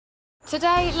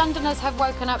Today, Londoners have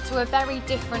woken up to a very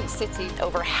different city.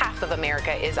 Over half of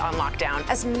America is on lockdown.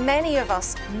 As many of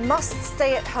us must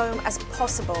stay at home as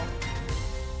possible.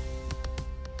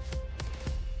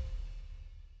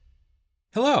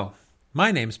 Hello,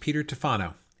 my name's Peter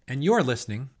Tufano, and you're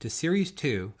listening to Series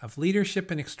 2 of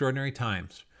Leadership in Extraordinary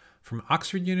Times from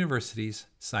Oxford University's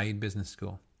Said Business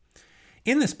School.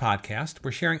 In this podcast,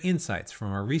 we're sharing insights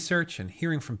from our research and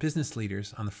hearing from business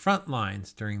leaders on the front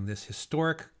lines during this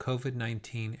historic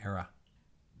COVID-19 era.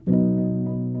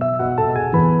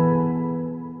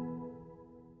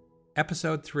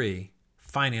 Episode 3,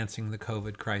 Financing the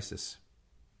COVID Crisis.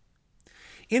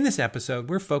 In this episode,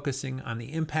 we're focusing on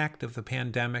the impact of the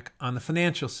pandemic on the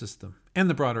financial system and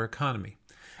the broader economy,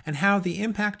 and how the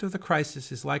impact of the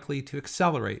crisis is likely to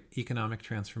accelerate economic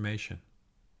transformation.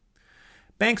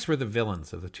 Banks were the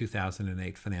villains of the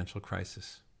 2008 financial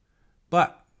crisis.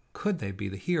 But could they be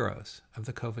the heroes of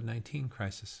the COVID-19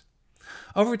 crisis?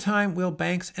 Over time, will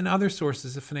banks and other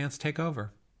sources of finance take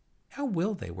over? How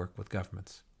will they work with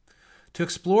governments? To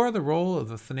explore the role of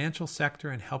the financial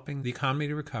sector in helping the economy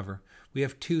to recover, we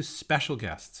have two special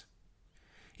guests.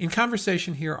 In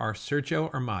conversation here are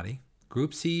Sergio Ermati,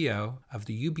 Group CEO of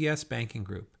the UBS Banking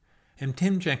Group, and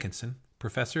Tim Jenkinson,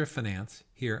 Professor of Finance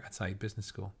here at Said Business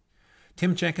School.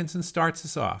 Tim Jenkinson starts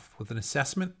us off with an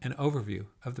assessment and overview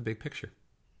of the big picture.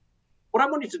 What I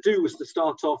wanted to do was to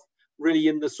start off really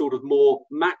in the sort of more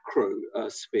macro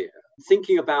sphere,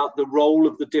 thinking about the role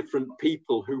of the different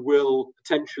people who will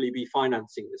potentially be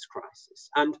financing this crisis.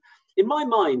 And in my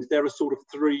mind, there are sort of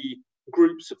three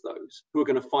groups of those who are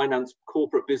going to finance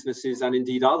corporate businesses and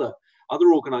indeed other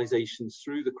organizations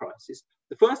through the crisis.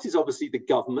 The first is obviously the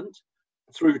government,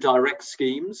 through direct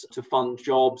schemes to fund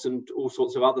jobs and all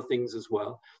sorts of other things as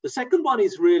well. The second one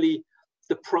is really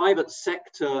the private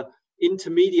sector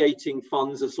intermediating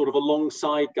funds as sort of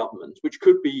alongside government, which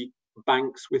could be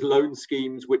banks with loan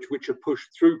schemes which are pushed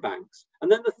through banks. And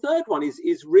then the third one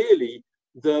is really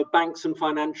the banks and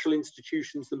financial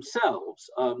institutions themselves,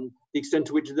 the extent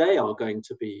to which they are going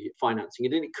to be financing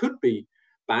it. And it could be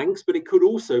banks, but it could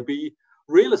also be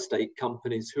real estate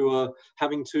companies who are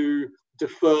having to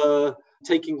defer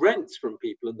taking rents from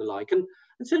people and the like. And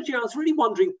Sergio, I was really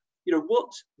wondering,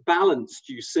 what balance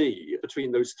do you see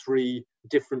between those three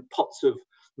different pots of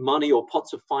money or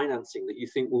pots of financing that you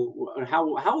think how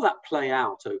will that play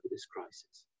out over this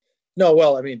crisis? No,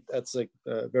 well, I mean, that's a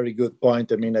very good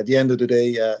point. I mean, at the end of the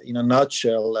day, in a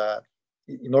nutshell,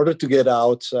 in order to get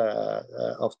out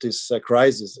of this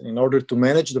crisis, in order to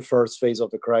manage the first phase of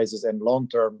the crisis and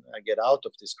long-term get out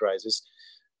of this crisis,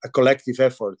 a collective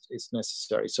effort is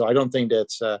necessary. So I don't think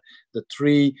that the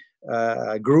three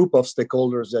group of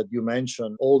stakeholders that you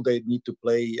mentioned, all they need to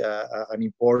play an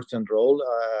important role.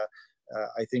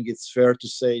 I think it's fair to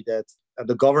say that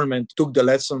the government took the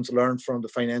lessons learned from the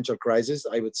financial crisis.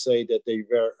 I would say that they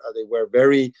were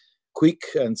very quick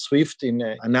and swift in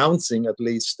announcing at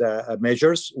least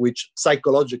measures, which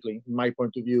psychologically, in my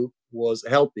point of view, was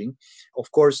helping. Of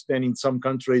course, then in some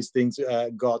countries, things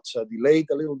got delayed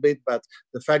a little bit, but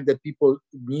the fact that people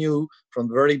knew from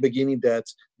the very beginning that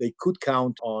they could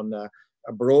count on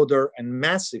a broader and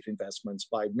massive investments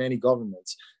by many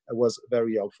governments was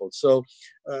very helpful. So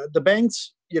the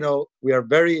banks, we are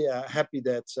very happy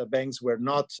that banks were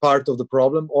not part of the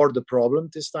problem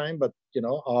this time, but,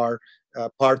 are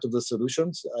part of the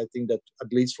solutions. I think that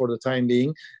at least for the time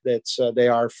being, that they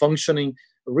are functioning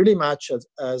really much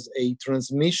as a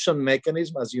transmission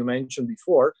mechanism, as you mentioned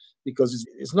before, because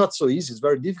it's not so easy. It's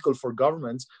very difficult for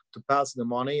governments to pass the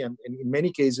money. And in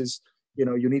many cases,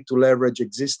 you need to leverage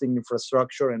existing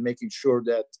infrastructure and making sure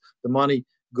that the money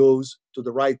goes to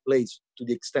the right place to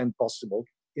the extent possible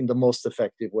in the most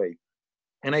effective way.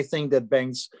 And I think that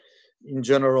banks in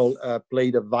general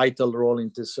played a vital role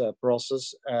in this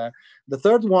process. The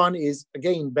third one is,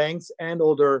 again, banks and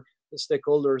other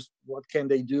stakeholders. What can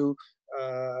they do?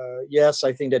 Yes,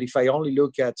 I think that if I only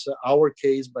look at our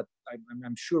case, but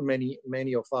I'm sure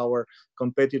many of our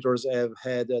competitors have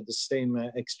had the same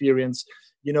experience.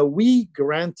 We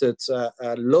granted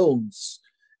loans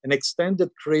and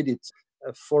extended credit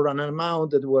for an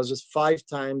amount that was 5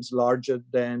 times larger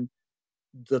than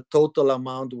the total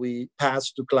amount we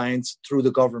passed to clients through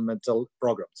the governmental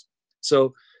programs.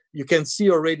 So you can see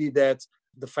already that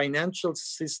the financial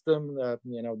system,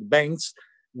 the banks,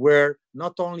 were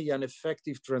not only an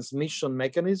effective transmission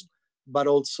mechanism, but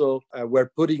also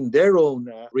were putting their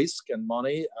own risk and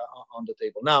money on the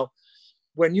table. Now,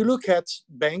 when you look at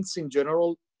banks in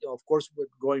general, of course,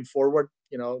 going forward,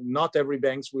 not every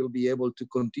banks will be able to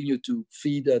continue to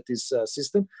feed this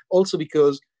system. Also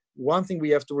because one thing we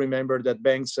have to remember that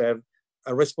banks have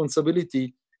a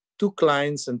responsibility to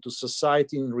clients and to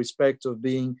society in respect of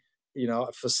being,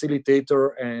 a facilitator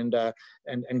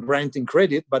and granting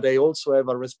credit, but they also have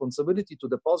a responsibility to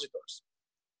depositors,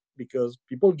 because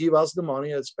people give us the money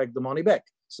and expect the money back.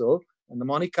 So, and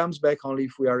the money comes back only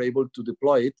if we are able to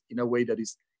deploy it in a way that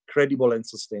is credible and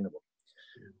sustainable.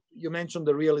 You mentioned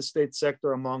the real estate sector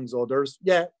amongst others.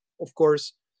 Yeah, of course,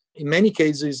 in many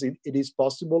cases, it is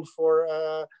possible for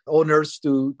owners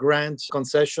to grant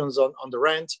concessions on the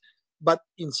rent. But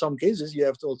in some cases, you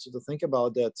have to also to think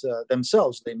about that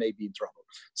themselves, they may be in trouble.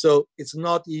 So it's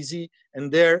not easy.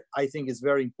 And there, I think it's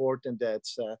very important that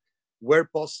where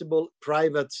possible,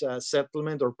 private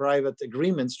settlement or private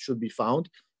agreements should be found.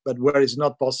 But where it's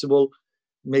not possible,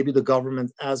 maybe the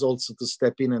government has also to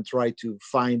step in and try to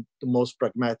find the most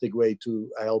pragmatic way to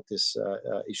help this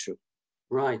issue.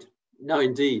 Right. No,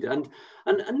 indeed. And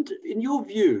in your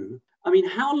view, I mean,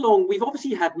 how long? We've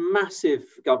obviously had massive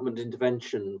government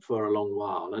intervention for a long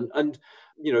while. And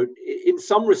in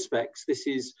some respects, this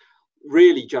is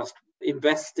really just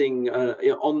investing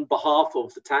on behalf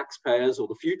of the taxpayers or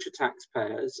the future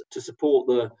taxpayers to support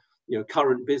the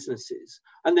current businesses.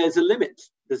 And there's a limit.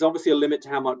 There's obviously a limit to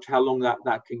how long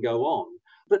that can go on.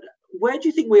 But where do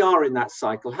you think we are in that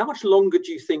cycle? How much longer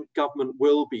do you think government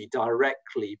will be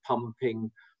directly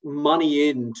pumping money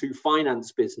in to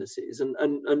finance businesses? And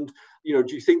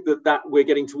do you think that we're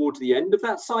getting towards the end of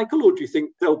that cycle, or do you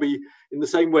think there'll be, in the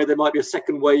same way there might be a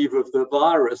second wave of the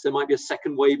virus, there might be a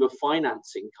second wave of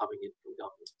financing coming in from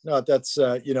government? No, that's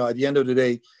at the end of the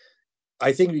day,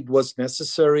 I think it was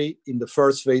necessary in the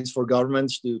first phase for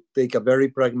governments to take a very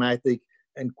pragmatic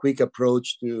and quick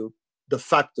approach to de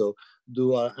facto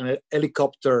do an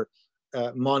helicopter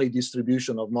money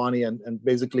distribution of money and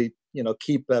basically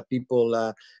keep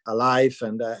people alive,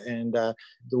 and there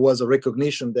was a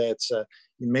recognition that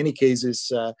in many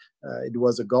cases it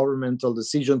was a governmental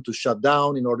decision to shut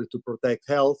down in order to protect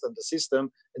health and the system,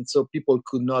 and so people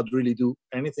could not really do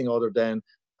anything other than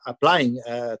applying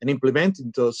and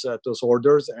implementing those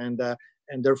orders, and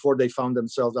therefore they found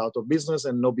themselves out of business,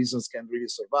 and no business can really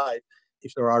survive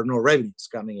if there are no revenues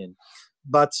coming in.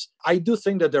 But I do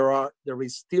think that there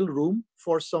is still room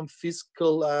for some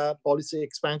fiscal policy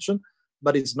expansion,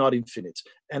 but it's not infinite.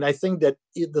 And I think that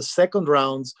the second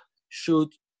rounds should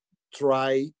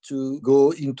try to go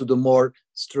into the more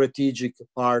strategic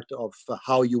part of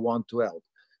how you want to help.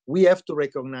 We have to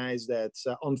recognize that,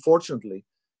 unfortunately,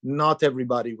 not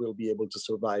everybody will be able to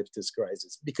survive this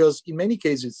crisis, because in many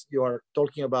cases you are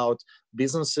talking about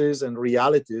businesses and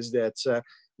realities that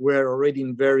were already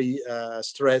in very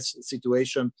stressed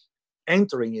situation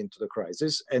entering into the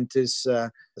crisis, and this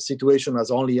situation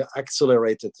has only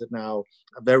accelerated now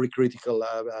a very critical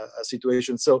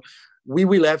situation. So we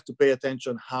will have to pay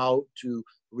attention how to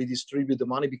redistribute the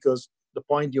money, because the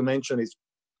point you mentioned is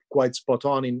quite spot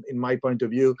on in my point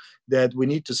of view, that we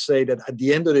need to say that at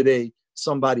the end of the day,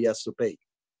 somebody has to pay.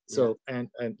 So, and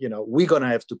we're going to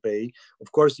have to pay.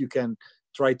 Of course, you can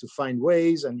try to find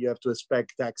ways, and you have to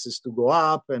expect taxes to go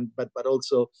up, but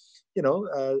also,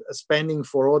 spending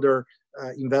for other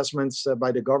investments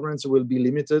by the governments will be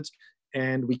limited,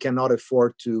 and we cannot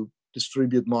afford to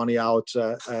distribute money out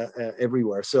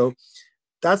everywhere. So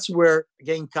that's where,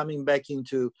 again, coming back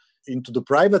into the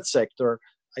private sector,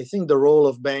 I think the role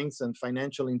of banks and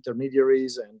financial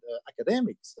intermediaries and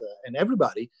academics and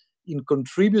everybody in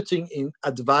contributing, in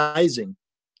advising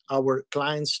our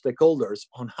clients, stakeholders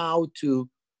on how to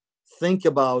think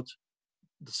about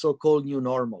the so-called new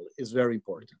normal is very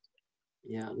important.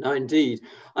 Yeah, no, indeed.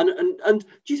 And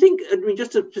do you think, I mean,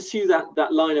 just to pursue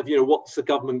that line of, what's the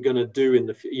government going to do in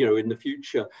the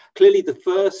future? Clearly, the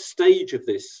first stage of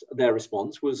their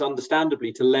response was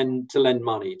understandably to lend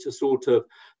money, to sort of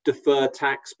defer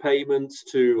tax payments,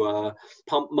 to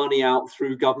pump money out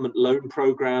through government loan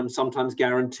programs, sometimes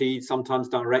guaranteed, sometimes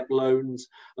direct loans,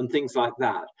 and things like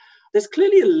that. There's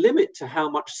clearly a limit to how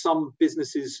much some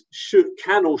businesses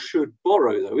can or should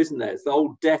borrow, though, isn't there? It's the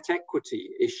whole debt equity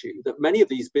issue that many of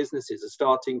these businesses are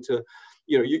starting to,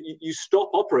 you stop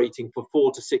operating for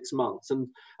 4 to 6 months and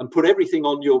put everything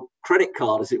on your credit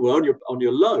card, as it were, on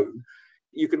your loan.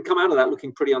 You can come out of that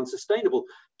looking pretty unsustainable.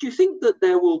 Do you think that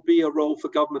there will be a role for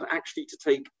government actually to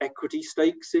take equity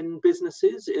stakes in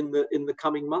businesses in the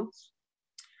coming months?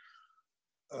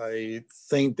 I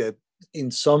think that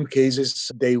in some cases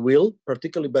they will,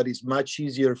 particularly, but it's much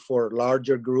easier for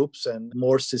larger groups and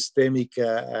more systemic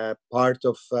part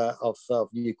of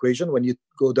the equation. When you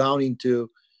go down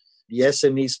into the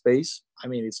SME space, I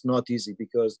mean, it's not easy,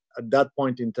 because at that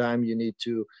point in time,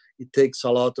 it takes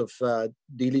a lot of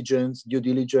due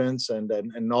diligence and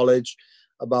knowledge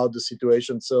about the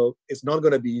situation. So it's not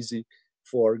going to be easy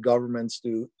for governments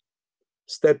to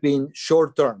step in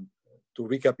short term to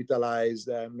recapitalize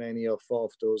many of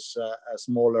those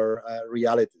smaller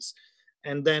realities.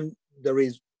 And then there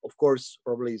is, of course,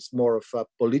 probably it's more of a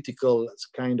political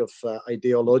kind of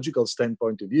ideological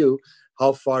standpoint of view.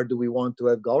 How far do we want to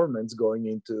have governments going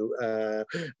into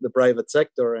the private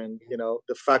sector and,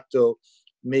 de facto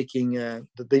making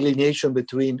the delineation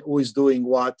between who is doing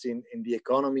what in the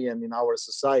economy and in our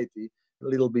society a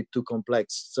little bit too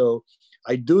complex. So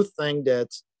I do think that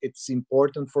it's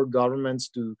important for governments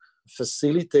to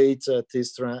facilitate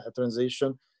this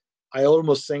transition. I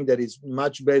almost think that it's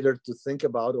much better to think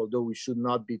about, although we should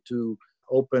not be too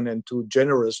open and too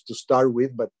generous to start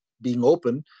with, but being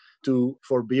open to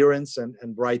forbearance and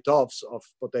write-offs of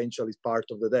potentially part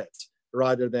of the debt,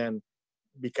 rather than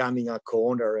becoming a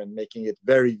co-owner and making it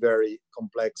very, very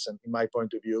complex and, in my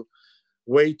point of view,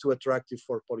 way too attractive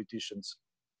for politicians.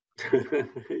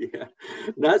 Yeah,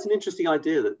 that's an interesting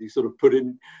idea that you sort of put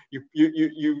in.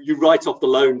 You write off the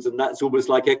loans, and that's almost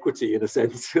like equity in a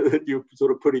sense that you're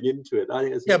sort of putting into it. I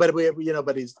think it's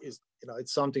but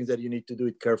it's something that you need to do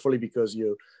it carefully, because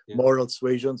moral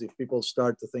suasions. If people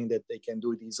start to think that they can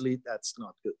do it easily, that's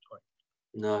not good. Right?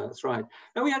 No, that's right.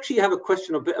 Now we actually have a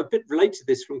question a bit related to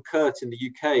this from Kurt in the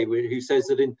UK, who says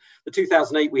that in the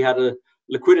 2008 we had a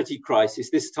liquidity crisis.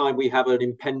 This time we have an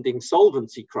impending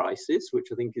solvency crisis, which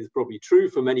I think is probably true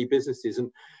for many businesses. And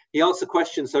he asked the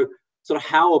question, so sort of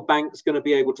how are banks going to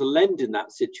be able to lend in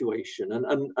that situation?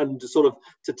 And sort of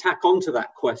to tack onto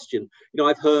that question,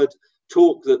 I've heard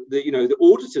talk that the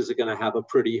auditors are going to have a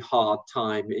pretty hard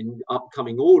time in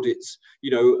upcoming audits,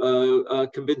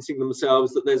 convincing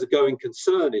themselves that there's a going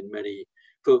concern in many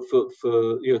for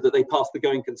that they pass the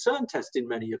going concern test in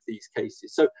many of these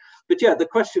cases. So, but the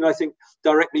question I think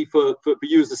directly for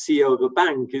you as the CEO of a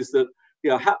bank is that,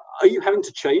 how are you having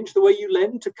to change the way you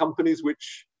lend to companies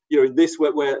which,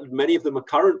 where many of them are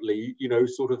currently,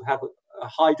 sort of have a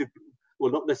high,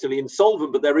 well, not necessarily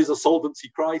insolvent, but there is a solvency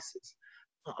crisis.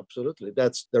 Absolutely.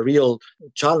 That's the real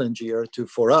challenge here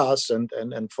for us and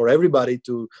for everybody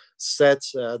to set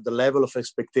the level of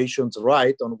expectations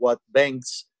right on what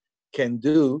banks can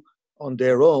do on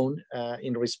their own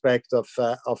in respect of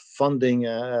funding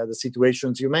the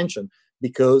situations you mentioned,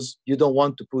 because you don't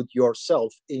want to put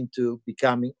yourself into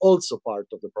becoming also part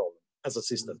of the problem as a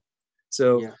system.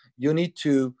 So you need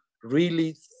to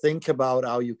really think about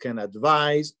how you can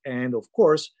advise and, of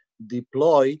course,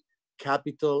 deploy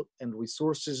capital and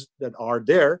resources that are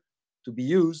there to be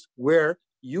used where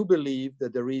you believe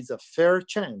that there is a fair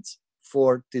chance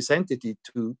for this entity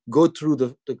to go through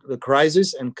the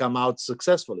crisis and come out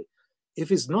successfully.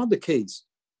 If it's not the case,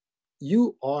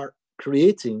 you are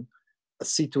creating a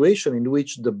situation in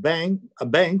which a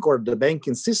bank or the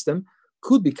banking system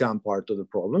could become part of the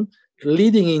problem,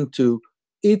 leading into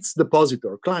its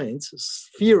depositor clients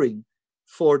fearing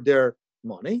for their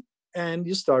money, and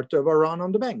you start to have a run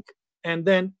on the bank. And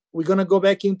then we're going to go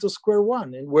back into square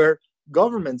one, and where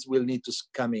governments will need to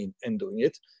come in and doing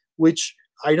it, which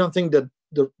I don't think that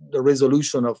the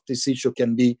resolution of this issue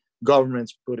can be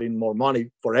governments putting more money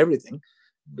for everything,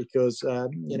 because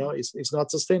it's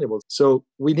not sustainable. So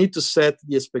we need to set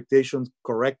the expectations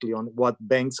correctly on what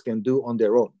banks can do on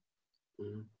their own.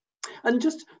 Mm. And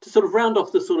just to sort of round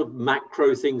off the sort of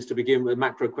macro things to begin with,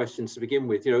 macro questions to begin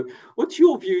with, what's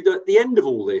your view that at the end of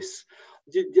all this,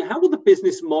 how will the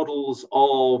business models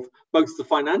of both the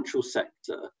financial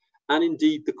sector and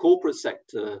indeed the corporate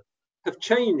sector have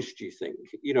changed, do you think?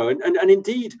 And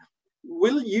indeed,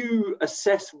 will you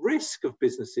assess risk of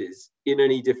businesses in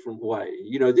any different way?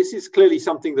 This is clearly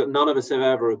something that none of us have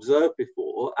ever observed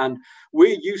before. And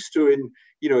we're used to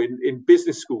in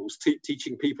business schools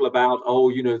teaching people about,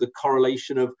 the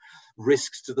correlation of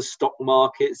risks to the stock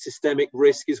market, systemic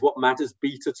risk is what matters,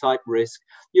 beta type risk.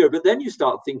 But then you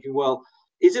start thinking, well,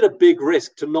 is it a big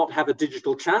risk to not have a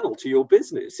digital channel to your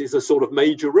business? Is a sort of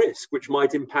major risk which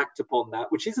might impact upon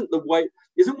that, which isn't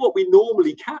what we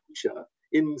normally capture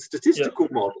in statistical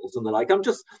models and the like. I'm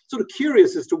just sort of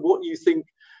curious as to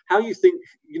how you think,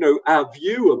 our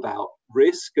view about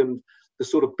risk and the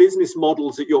sort of business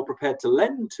models that you're prepared to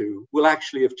lend to will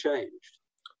actually have changed.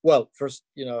 Well, first,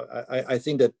 I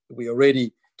think that we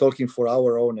already talking for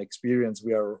our own experience.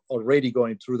 We are already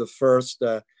going through the first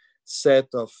set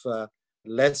of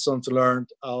lessons learned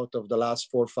out of the last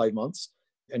 4 or 5 months.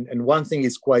 And one thing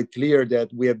is quite clear,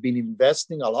 that we have been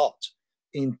investing a lot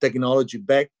in technology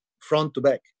front to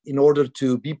back in order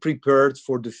to be prepared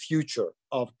for the future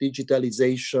of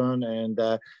digitalization.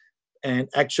 And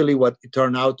actually what it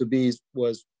turned out to be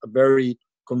was a very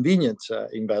convenient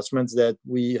investments that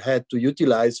we had to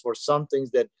utilize for some things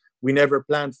that we never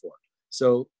planned for.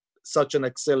 So such an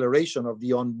acceleration of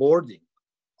the onboarding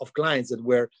of clients that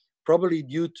were probably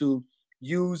due to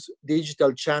use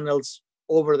digital channels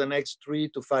over the next 3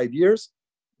 to 5 years,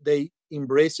 they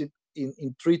embrace it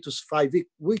in 3 to 5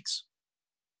 weeks.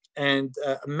 And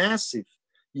a massive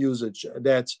usage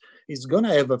that is going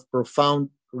to have a profound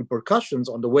repercussions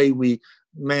on the way we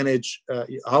manage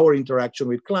our interaction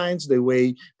with clients, the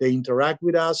way they interact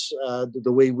with us,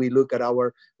 the way we look at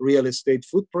our real estate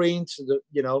footprint,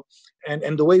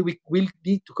 and the way we will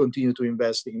need to continue to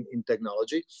invest in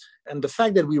technology. And the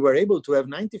fact that we were able to have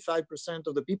 95%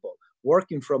 of the people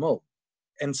working from home,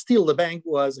 and still the bank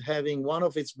was having one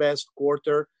of its best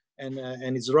quarter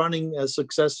and is running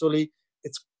successfully,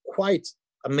 it's quite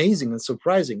amazing and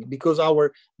surprising, because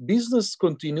our business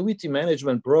continuity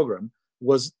management program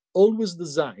was always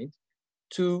designed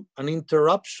to an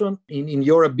interruption in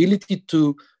your ability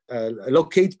to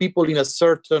locate people in a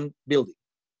certain building.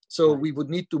 So we would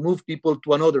need to move people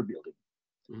to another building.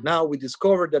 Mm-hmm. Now we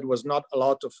discovered that was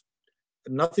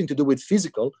nothing to do with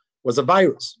physical, was a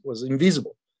virus, was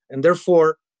invisible. And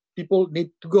therefore people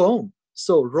need to go home.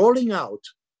 So rolling out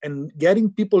and getting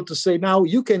people to say, now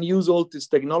you can use all this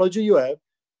technology you have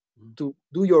to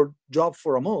do your job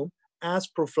from home, has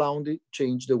profoundly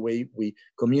changed the way we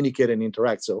communicate and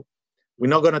interact. So we're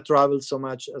not going to travel so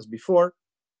much as before.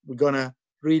 We're going to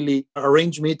really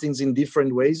arrange meetings in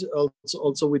different ways,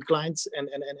 also with clients and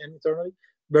internally.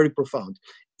 Very profound.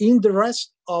 In the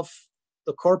rest of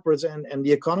the corporates and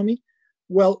the economy,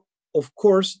 well, of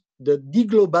course, the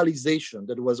deglobalization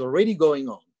that was already going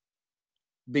on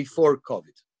before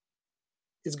COVID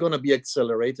is going to be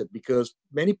accelerated, because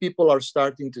many people are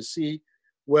starting to see,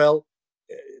 well,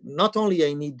 not only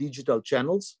I need digital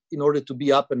channels in order to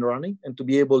be up and running and to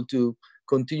be able to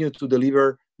continue to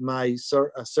deliver my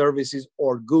services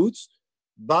or goods,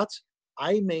 but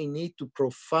I may need to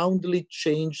profoundly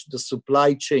change the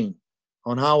supply chain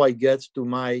on how I get to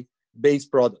my base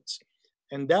products.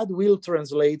 And that will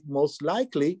translate most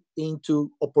likely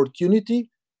into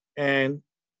opportunity and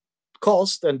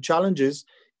cost and challenges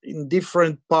in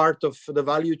different part of the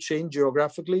value chain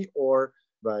geographically or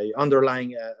by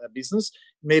underlying a business.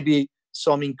 Maybe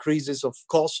some increases of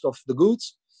cost of the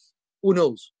goods, who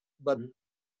knows? But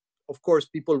of course,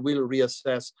 people will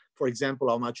reassess, for example,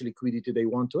 how much liquidity they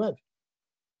want to have.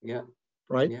 Yeah.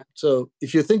 Right? Yeah. So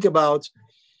if you think about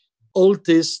all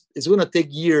this, it's going to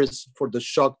take years for the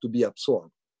shock to be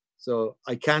absorbed. So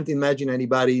I can't imagine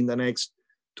anybody in the next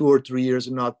 2 or 3 years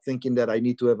not thinking that I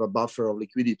need to have a buffer of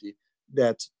liquidity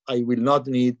that I will not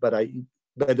need, but I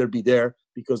better be there,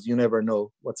 because you never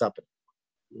know what's happening.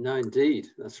 No, indeed,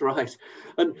 that's right.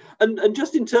 And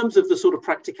just in terms of the sort of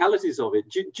practicalities of it,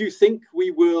 do you think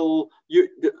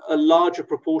a larger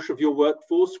proportion of your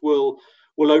workforce will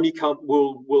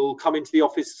come into the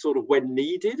office sort of when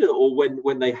needed, or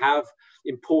when they have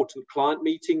important client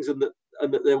meetings, and that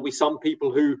there will be some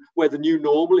people where the new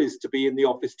normal is to be in the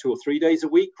office 2 or 3 days a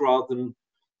week rather than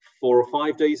 4 or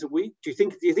 5 days a week? Do you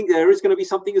think there is going to be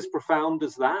something as profound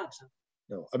as that?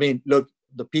 No, I mean, look,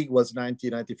 the peak was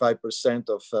 95%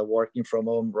 of working from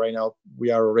home. Right now,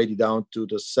 we are already down to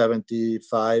the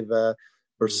 75%,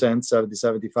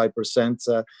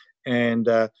 75%. And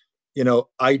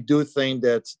I do think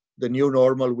that the new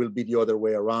normal will be the other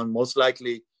way around. Most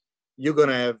likely, you're going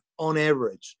to have, on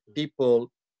average,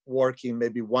 people working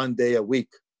maybe 1 day a week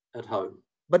at home.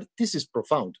 But this is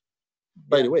profound.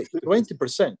 By the way,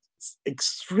 20%, it's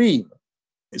extreme.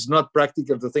 It's not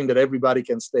practical to think that everybody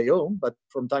can stay home, but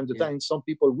from time to time, some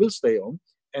people will stay home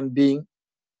and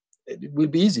it will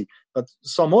be easy. But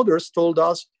some others told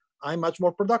us, I'm much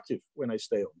more productive when I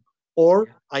stay home.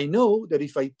 Or I know that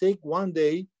if I take 1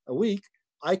 day a week,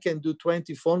 I can do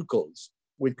 20 phone calls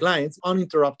with clients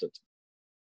uninterrupted.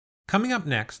 Coming up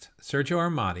next, Sergio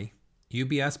Armati,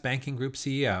 UBS Banking Group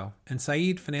CEO, and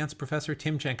Said finance professor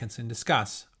Tim Jenkinson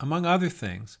discuss, among other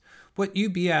things, what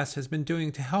UBS has been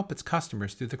doing to help its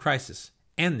customers through the crisis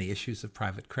and the issues of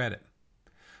private credit.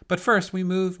 But first, we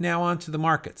move now on to the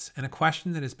markets and a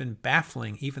question that has been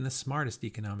baffling even the smartest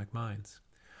economic minds.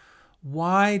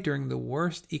 Why, during the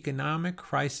worst economic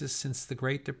crisis since the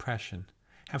Great Depression,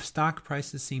 have stock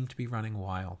prices seemed to be running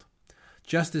wild?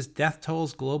 Just as death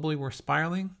tolls globally were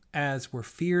spiraling, as were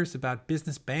fears about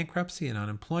business bankruptcy and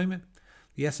unemployment,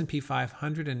 the S&P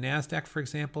 500 and NASDAQ, for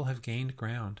example, have gained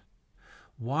ground.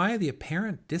 Why the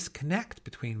apparent disconnect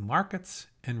between markets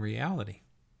and reality?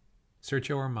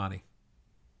 Sergio Armati.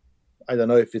 I don't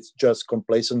know if it's just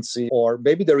complacency, or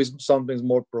maybe there is something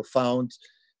more profound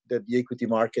that the equity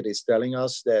market is telling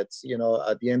us, that,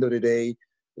 at the end of the day,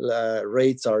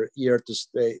 rates are here to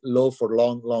stay low for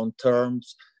long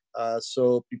terms.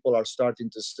 So people are starting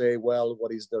to say, well,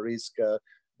 what is the risk?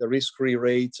 The risk-free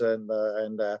rate and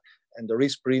and the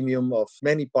risk premium of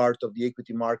many parts of the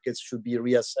equity markets should be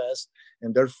reassessed,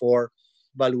 and therefore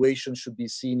valuation should be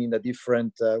seen in a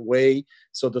different way.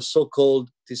 So the so-called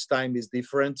 "this time is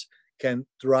different" can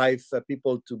drive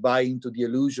people to buy into the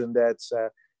illusion that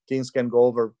things can go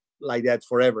over like that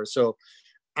forever. So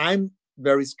I'm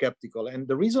very skeptical. And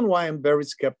the reason why I'm very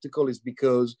skeptical is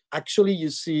because actually you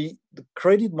see the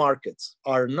credit markets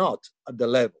are not at the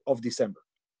level of December.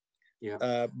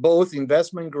 Yeah. Both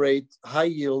investment grade, high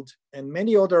yield, and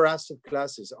many other asset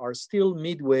classes are still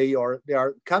midway, or they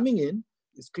are coming in.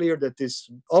 It's clear that this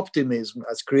optimism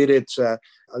has created a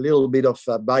little bit of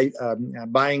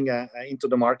buying into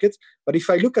the market. But if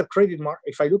I look at credit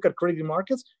markets,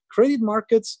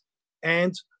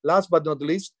 and last but not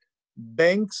least,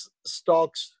 banks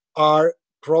stocks are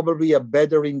probably a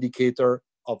better indicator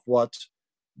of what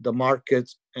the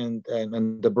market and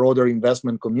the broader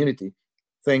investment community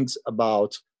thinks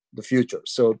about the future.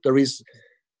 So there is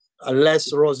a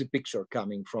less rosy picture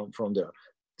coming from there.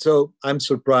 So I'm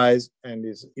surprised, and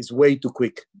it's way too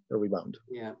quick, the rebound.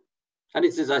 Yeah. And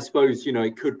it's, I suppose,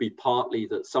 it could be partly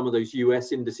that some of those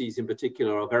US indices in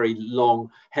particular are very long,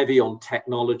 heavy on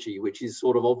technology, which is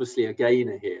sort of obviously a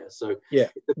gainer here. So yeah,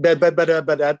 but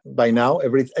by now,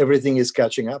 everything is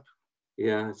catching up.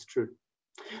 Yeah, it's true.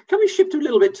 Can we shift a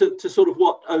little bit to sort of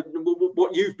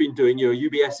what you've been doing,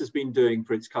 UBS has been doing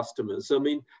for its customers? I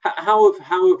mean, how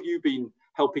have you been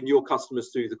helping your customers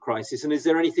through the crisis? And is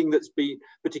there anything that's been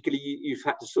particularly you've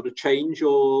had to sort of change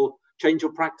your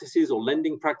practices or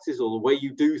lending practices or the way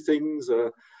you do things?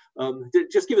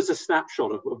 Just give us a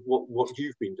snapshot of what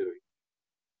you've been doing.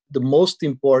 The most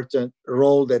important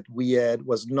role that we had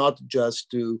was not just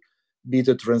to be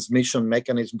the transmission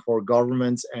mechanism for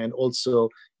governments and also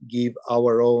give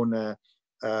our own,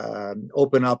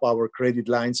 open up our credit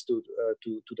lines to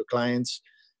the clients,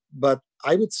 but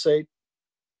I would say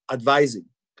advising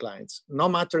clients, no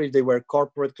matter if they were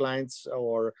corporate clients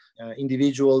or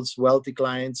individuals, wealthy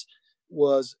clients,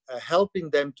 was helping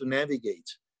them to navigate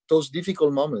those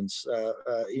difficult moments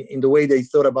in the way they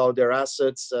thought about their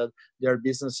assets, their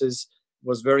businesses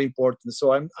was very important.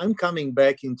 So I'm coming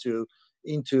back into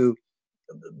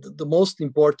the most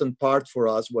important part for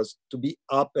us was to be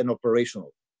up and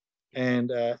operational, and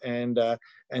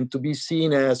to be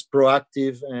seen as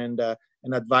proactive and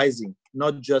advising,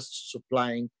 not just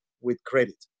supplying with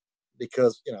credit,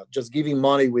 because just giving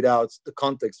money without the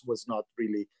context was not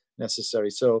really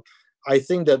necessary. So I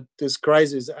think that this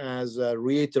crisis has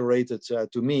reiterated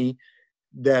to me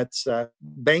that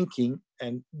banking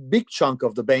and big chunk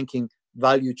of the banking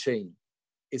value chain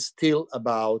is still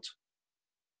about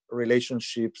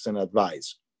relationships and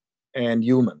advice and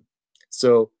human.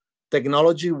 So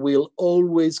technology will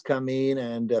always come in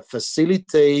and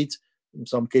facilitate, in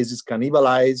some cases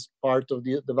cannibalize part of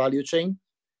the value chain.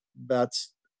 But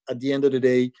at the end of the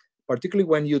day, particularly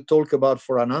when you talk about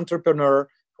for an entrepreneur,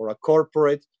 for a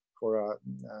corporate, for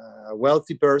a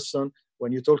wealthy person,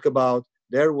 when you talk about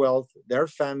their wealth, their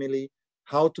family,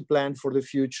 how to plan for the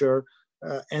future,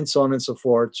 and so on and so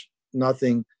forth,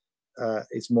 nothing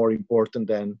is more important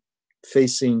than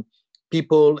facing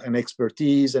people and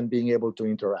expertise and being able to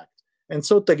interact. And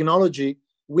so technology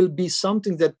will be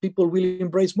something that people will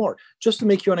embrace more. Just to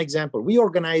make you an example, we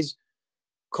organize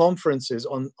conferences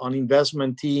on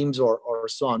investment teams or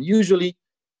so on. Usually,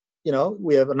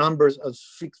 we have a numbers of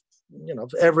fixed,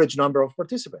 average number of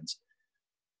participants.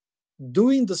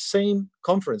 Doing the same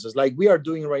conferences like we are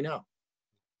doing right now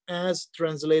has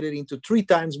translated into 3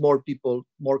 times more people,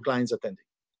 more clients attending.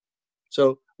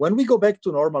 So when we go back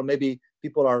to normal, maybe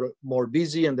people are more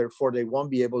busy and therefore they won't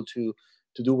be able to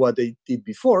do what they did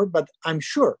before. But I'm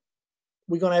sure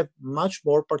we're going to have much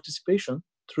more participation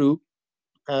through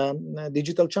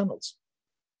digital channels.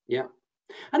 Yeah.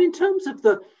 And in terms of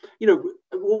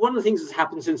one of the things that's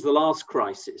happened since the last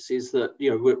crisis is that,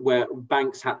 where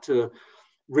banks had to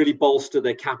really bolster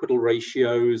their capital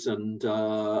ratios and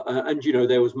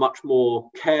there was much more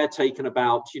care taken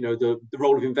about, the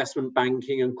role of investment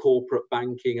banking and corporate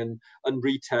banking and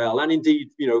retail. And indeed,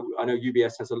 I know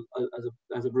UBS has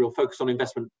a real focus on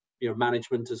investment,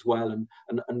 management as well and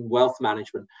wealth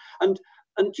management. And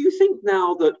do you think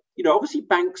now that, obviously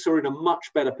banks are in a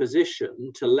much better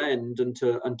position to lend and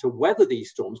to weather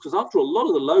these storms? Because after all, a lot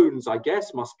of the loans, I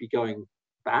guess, must be going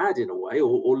bad in a way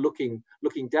or looking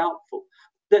doubtful.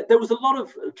 There was a lot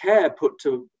of care put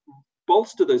to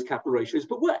bolster those capital ratios,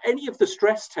 but were any of the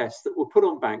stress tests that were put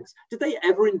on banks, did they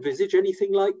ever envisage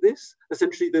anything like this?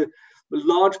 Essentially, the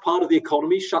large part of the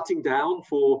economy shutting down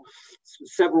for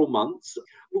several months.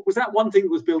 Was that one thing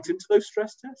that was built into those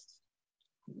stress tests?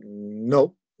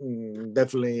 No,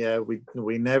 definitely.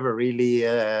 We never really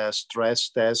stress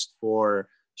test for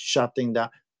shutting down.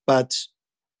 But,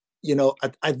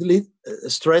 at least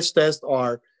stress tests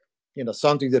are,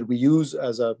 something that we use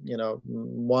as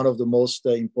one of the most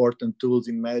important tools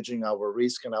in managing our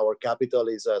risk and our capital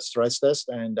is a stress test.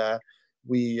 And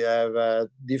we have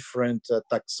different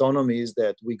taxonomies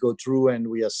that we go through and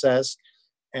we assess.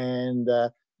 And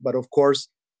but of course,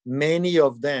 many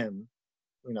of them,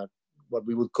 what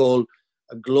we would call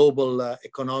a global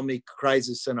economic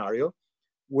crisis scenario,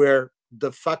 where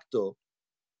de facto,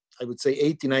 I would say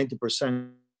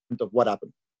 80-90% of what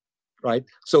happened, right?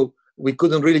 So we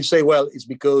couldn't really say, well, it's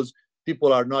because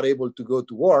people are not able to go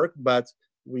to work, but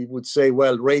we would say,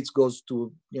 well, rates goes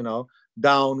to,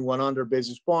 down 100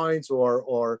 basis points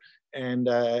and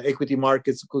equity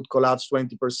markets could collapse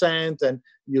 20% and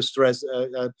you stress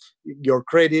your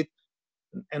credit.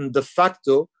 And de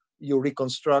facto, you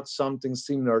reconstruct something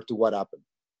similar to what happened.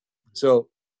 So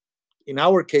in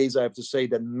our case, I have to say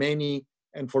that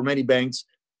for many banks,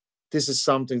 this is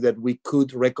something that we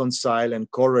could reconcile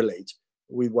and correlate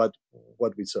with what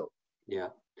we saw. Yeah.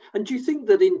 And do you think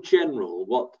that in general,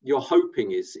 what you're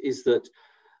hoping is that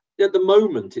at the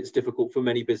moment it's difficult for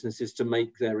many businesses to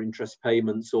make their interest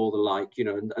payments or the like,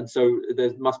 and so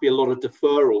there must be a lot of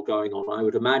deferral going on, I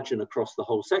would imagine, across the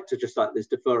whole sector, just like there's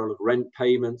deferral of rent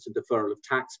payments and deferral of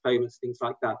tax payments, things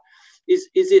like that. Is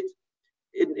it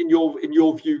in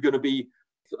your view going to be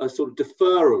a sort of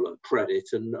deferral of credit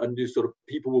and new sort of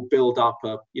people will build up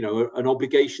an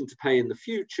obligation to pay in the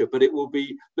future, but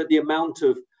the amount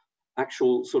of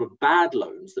actual sort of bad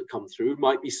loans that come through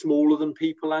might be smaller than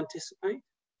people anticipate?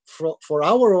 For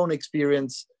our own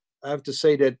experience, I have to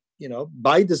say that,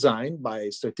 by design, by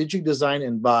strategic design,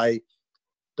 and by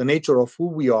the nature of who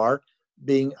we are,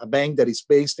 being a bank that is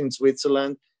based in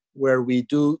Switzerland, where we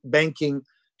do banking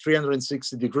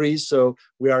 360 degrees. So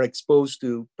we are exposed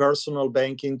to personal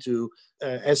banking, to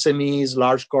SMEs,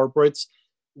 large corporates.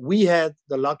 We had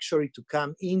the luxury to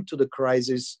come into the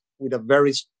crisis with a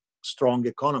very strong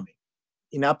economy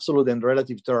in absolute and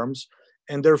relative terms.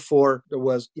 And therefore, there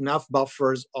was enough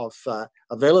buffers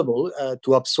available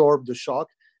to absorb the shock.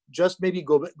 Just maybe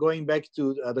going back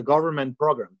to the government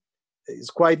program,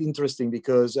 it's quite interesting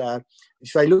because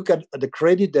if I look at the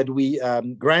credit that we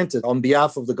granted on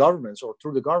behalf of the governments or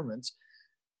through the governments,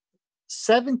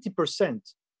 70%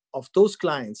 of those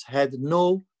clients had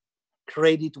no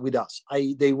credit with us.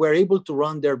 They were able to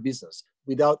run their business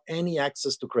without any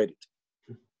access to credit.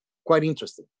 Quite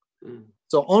interesting. Mm.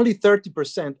 So only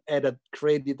 30% had a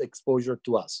credit exposure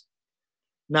to us.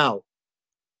 Now,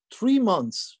 3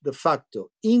 months de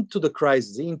facto into the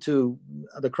crisis,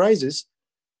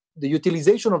 the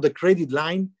utilization of the credit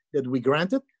line that we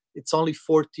granted, it's only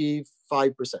 45%.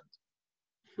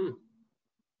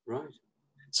 Right.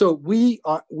 So we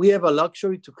have a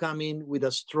luxury to come in with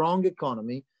a strong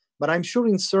economy, but I'm sure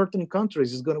in certain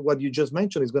countries, what you just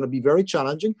mentioned is going to be very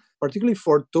challenging, particularly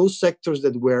for those sectors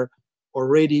that were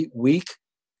already weak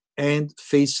and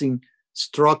facing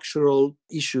structural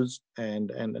issues,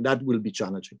 and that will be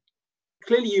challenging.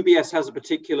 Clearly, UBS has a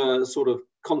particular sort of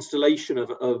constellation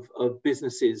of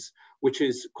businesses, which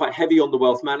is quite heavy on the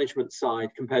wealth management side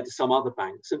compared to some other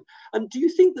banks. And do you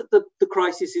think that the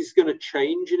crisis is going to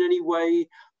change in any way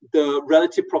the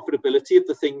relative profitability of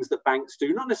the things that banks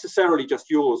do? Not necessarily just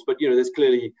yours, but there's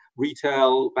clearly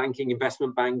retail banking,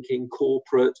 investment banking,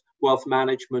 corporate, wealth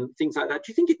management, things like that.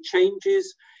 Do you think it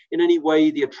changes in any way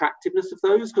the attractiveness of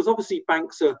those? Because obviously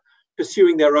banks are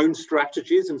pursuing their own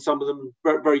strategies, and some of them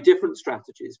very different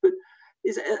strategies. But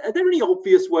are there any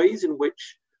obvious ways in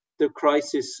which the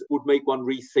crisis would make one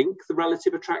rethink the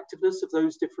relative attractiveness of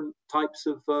those different types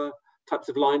of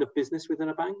line of business within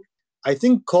a bank? I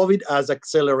think COVID has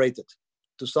accelerated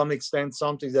to some extent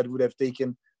something that would have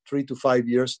taken 3 to 5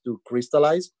 years to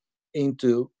crystallize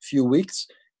into few weeks.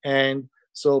 And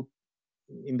so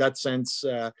in that sense,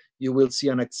 you will see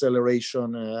an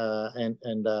acceleration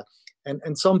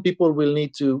and some people will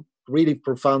need to really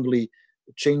profoundly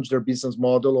change their business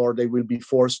model, or they will be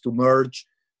forced to merge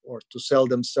or to sell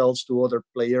themselves to other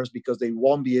players because they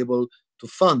won't be able to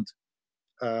fund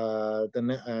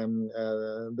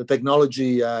the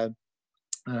technology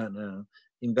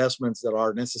investments that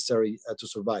are necessary to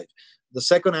survive. The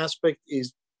second aspect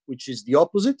is, which is the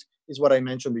opposite, is what I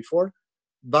mentioned before.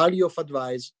 Value of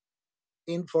advice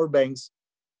for banks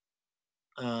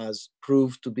has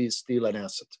proved to be still an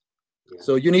asset. Yeah.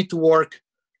 So you need to work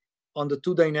on the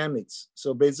two dynamics.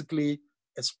 So basically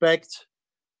expect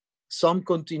some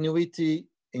continuity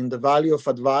in the value of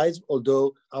advice,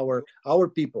 although our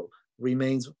people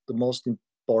remains the most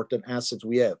important asset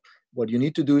we have. What you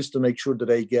need to do is to make sure that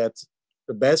they get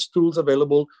the best tools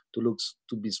available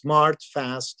to be smart,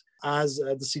 fast, as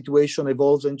the situation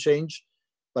evolves and change.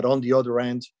 But on the other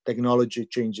end, technology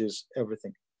changes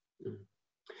everything.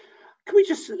 Can we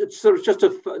just sort of just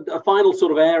a final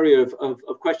sort of area of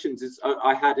questions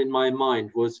I had in my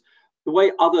mind was the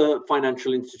way other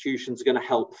financial institutions are going to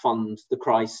help fund the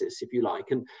crisis, if you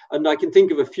like. And I can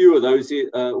think of a few of those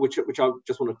which I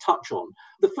just want to touch on.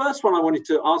 The first one I wanted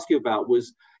to ask you about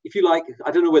was, if you like,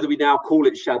 I don't know whether we now call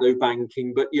it shadow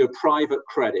banking, but private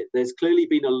credit. There's clearly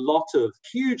been a lot of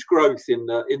huge growth in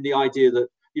the idea that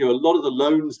a lot of the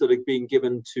loans that are being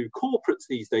given to corporates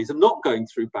these days are not going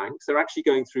through banks. They're actually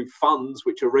going through funds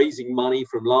which are raising money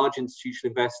from large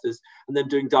institutional investors and then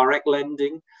doing direct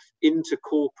lending into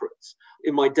corporates.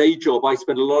 In my day job, I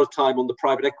spend a lot of time on the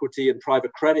private equity and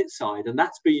private credit side, and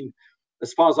that's been,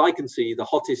 as far as I can see, the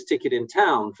hottest ticket in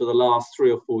town for the last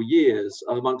 3 or 4 years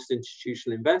amongst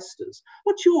institutional investors.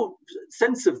 What's your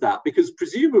sense of that? Because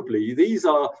presumably these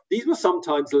were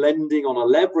sometimes lending on a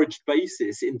leveraged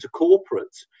basis into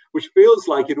corporates, which feels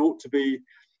like it ought to be,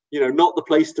 not the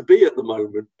place to be at the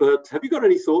moment. But have you got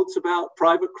any thoughts about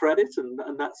private credit and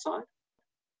that side?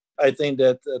 I think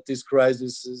that this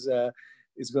crisis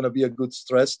is going to be a good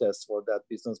stress test for that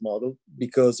business model,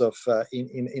 because of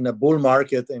in a bull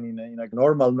market and in a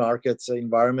normal market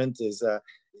environment is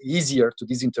easier to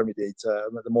disintermediate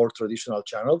the more traditional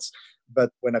channels.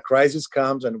 But when a crisis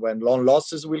comes and when loan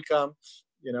losses will come,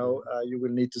 you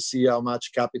will need to see how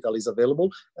much capital is available.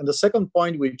 And the second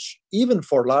point, which even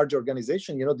for large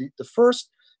organizations, the first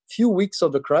few weeks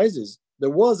of the crisis, there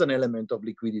was an element of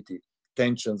liquidity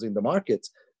tensions in the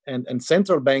markets, and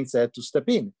central banks had to step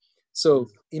in. So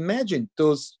imagine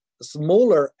those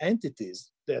smaller entities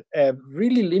that have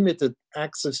really limited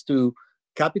access to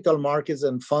capital markets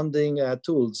and funding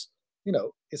tools.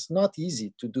 It's not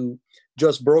easy to do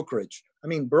just brokerage. I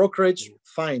mean, brokerage,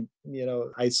 fine.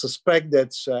 I suspect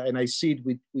that, and I see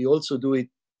it, we also do it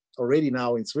already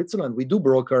now in Switzerland. We do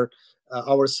broker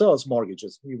ourselves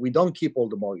mortgages. We don't keep all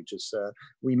the mortgages.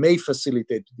 We may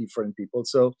facilitate different people.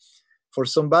 So for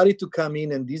somebody to come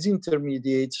in and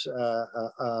disintermediate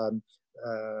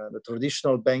the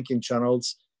traditional banking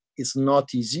channels is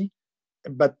not easy.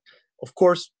 But of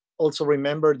course, also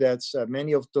remember that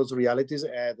many of those realities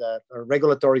had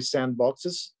regulatory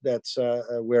sandboxes that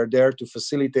were there to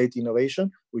facilitate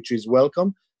innovation, which is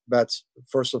welcome. But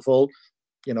first of all,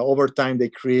 over time, they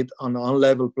create an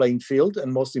unlevel playing field.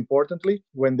 And most importantly,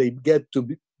 when they get to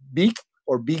be big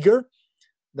or bigger,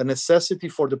 the necessity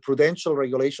for the prudential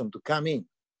regulation to come in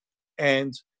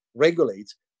and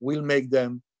regulate will make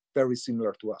them very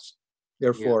similar to us.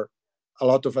 Therefore, a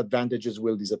lot of advantages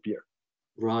will disappear.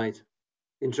 Right.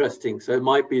 Interesting. So it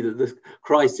might be that the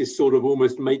crisis sort of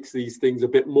almost makes these things a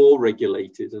bit more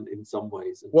regulated in some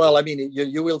ways. Well, I mean,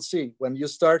 you will see when you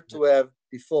start to have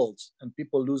defaults and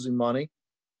people losing money,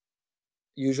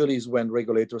 usually is when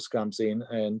regulators comes in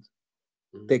and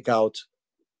take out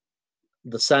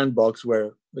the sandbox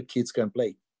where the kids can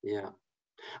play. Yeah.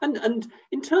 And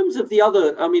in terms of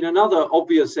another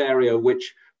obvious area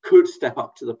which could step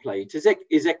up to the plate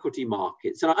is equity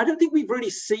markets. And I don't think we've really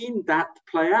seen that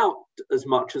play out as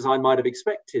much as I might have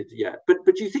expected yet. But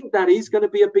do you think that is going to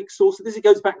be a big source of this? It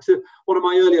goes back to one of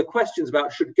my earlier questions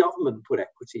about should government put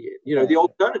equity in? The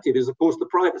alternative is, of course, the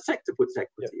private sector puts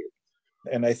equity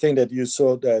in. And I think that you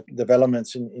saw that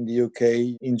developments in the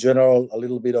UK, in general, a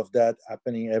little bit of that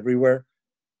happening everywhere.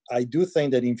 I do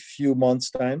think that in few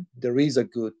months' time, there is a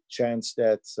good chance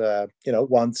that,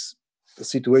 once the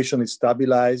situation is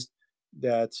stabilized,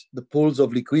 that the pools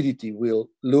of liquidity will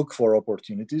look for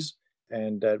opportunities.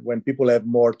 And that when people have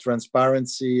more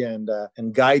transparency and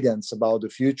guidance about the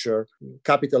future,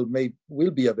 capital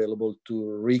will be available to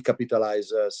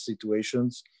recapitalize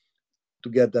situations, to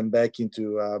get them back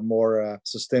into a more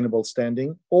sustainable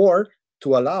standing, or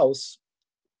to allow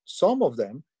some of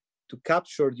them to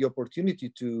capture the opportunity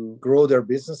to grow their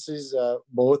businesses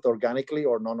both organically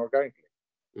or non-organically.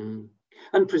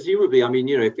 And presumably,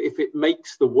 if it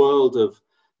makes the world of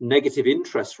negative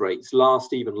interest rates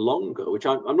last even longer, which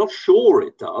I'm not sure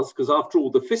it does, because after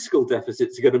all, the fiscal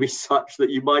deficits are going to be such that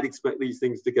you might expect these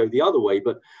things to go the other way.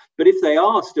 But if they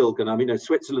are still going to,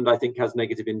 Switzerland, I think, has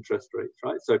negative interest rates,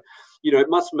 right? So, it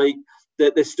must make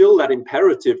that there's still that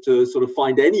imperative to sort of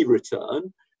find any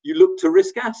return. You look to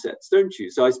risk assets, don't you?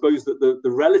 So I suppose that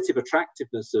the relative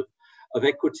attractiveness of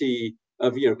equity,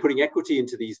 of putting equity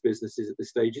into these businesses at this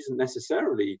stage isn't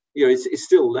necessarily, it's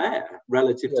still there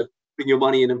relative to putting your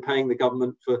money in and paying the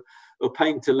government or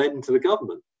paying to lend to the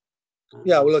government.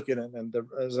 Well, look,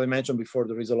 as I mentioned before,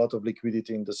 there is a lot of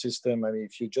liquidity in the system.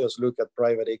 If you just look at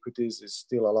private equities, it's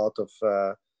still a lot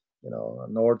of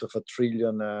north of $1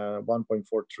 trillion, 1.4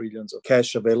 trillion of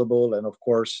cash available. And of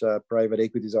course, private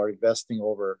equities are investing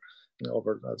over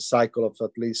over a cycle of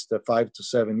at least 5 to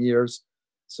 7 years.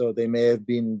 So they may have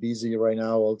been busy right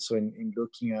now also in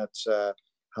looking at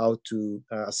how to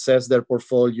assess their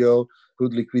portfolio,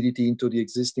 put liquidity into the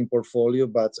existing portfolio.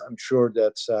 But I'm sure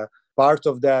that part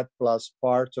of that plus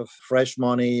part of fresh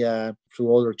money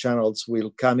through other channels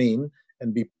will come in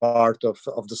and be part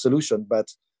of the solution. But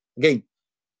again,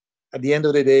 at the end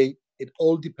of the day, it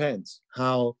all depends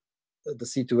how the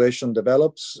situation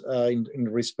develops in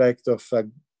respect of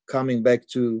coming back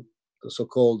to the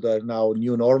so-called now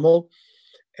new normal,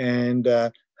 and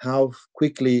how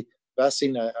quickly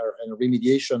vaccine and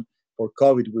remediation for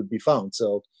COVID would be found.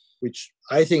 So, which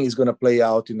I think is going to play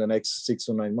out in the next 6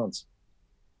 to 9 months.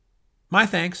 My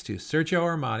thanks to Sergio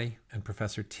Armati and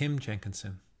Professor Tim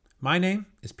Jenkinson. My name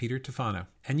is Peter Tufano,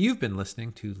 and you've been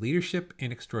listening to Leadership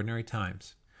in Extraordinary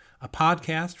Times, a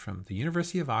podcast from the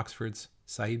University of Oxford's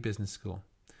Said Business School.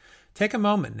 Take a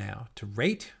moment now to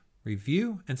rate,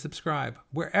 review, and subscribe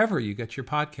wherever you get your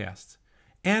podcasts.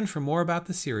 And for more about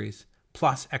the series,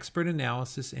 plus expert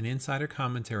analysis and insider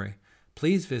commentary,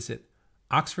 please visit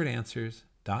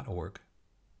oxfordanswers.org.